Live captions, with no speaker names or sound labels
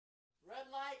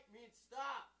can't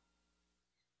stop.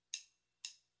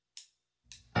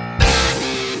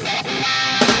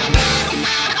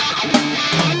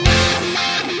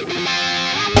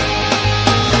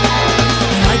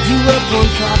 I grew up on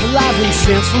 5 Alive and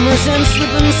Transformers and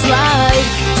Slip and Slide,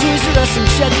 Toys R Us and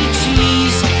Chuck E.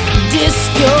 Cheese,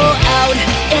 disco out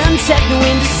and techno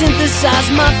in to synthesize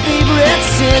my favorite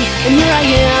sin. And here I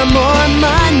am on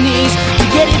my knees to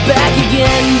get it back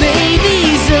again.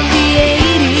 Babies of the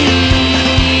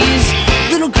 80's,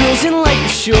 little girls in lycra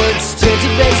shorts,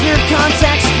 tilted beds, near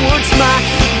contact sports. My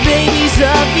babies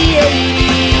of the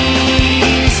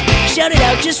 80's, shout it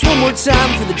out just one more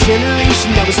time for the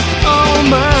generation that was all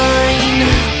mine.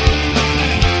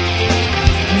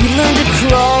 We learned to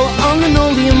crawl on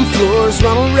linoleum floors.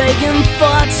 Ronald Reagan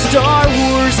fought Star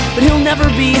Wars, but he'll never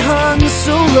be Han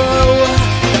Solo.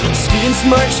 Students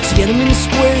marched to get him in the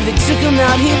square. They took him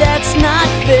out, hey, that's not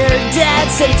fair. Dad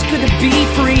said it's good to be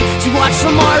free, to watch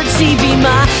from our TV.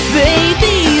 My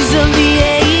babies of the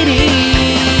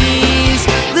 80's,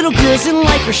 little girls in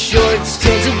lycra shorts,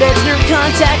 tilted beds, nerve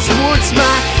contact sports.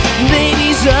 My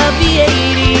babies of the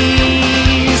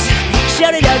 80's,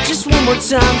 shout it out just one more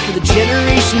time for the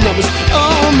generation that was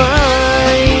all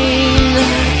mine.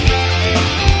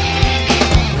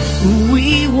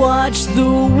 We watched the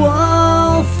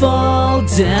wall fall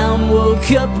down,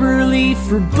 woke up early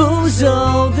for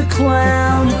Bozo the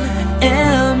Clown,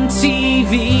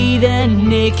 MTV, then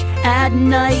Nick at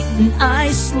Night, and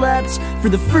I slept for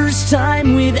the first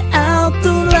time without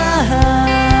the light,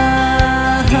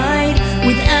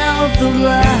 without the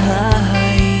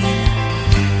light,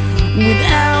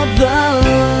 without the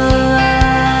light.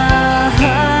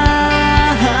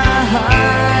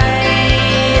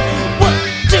 1,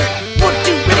 2, 1,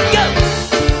 2, ready, go!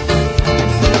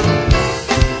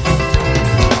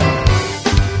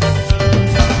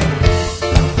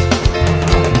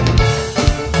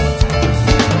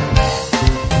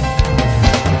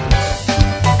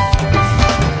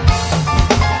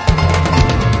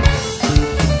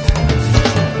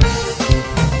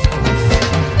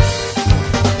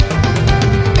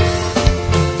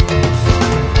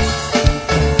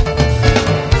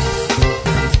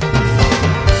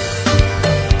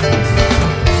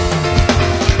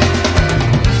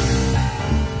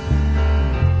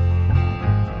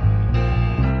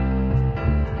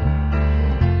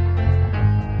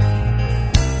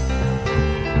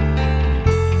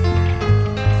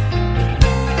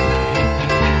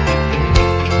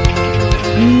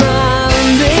 My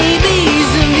babies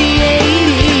in the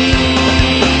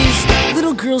 80's,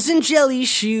 little girls in jelly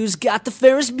shoes, got the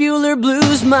Ferris Bueller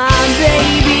blues. My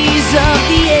babies of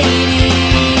the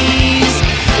 80's,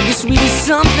 I guess we be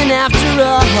something after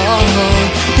all.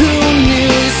 Who knew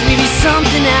this we'd be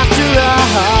something after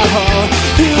all?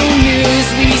 Who knew this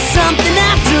we'd be something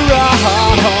after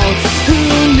all?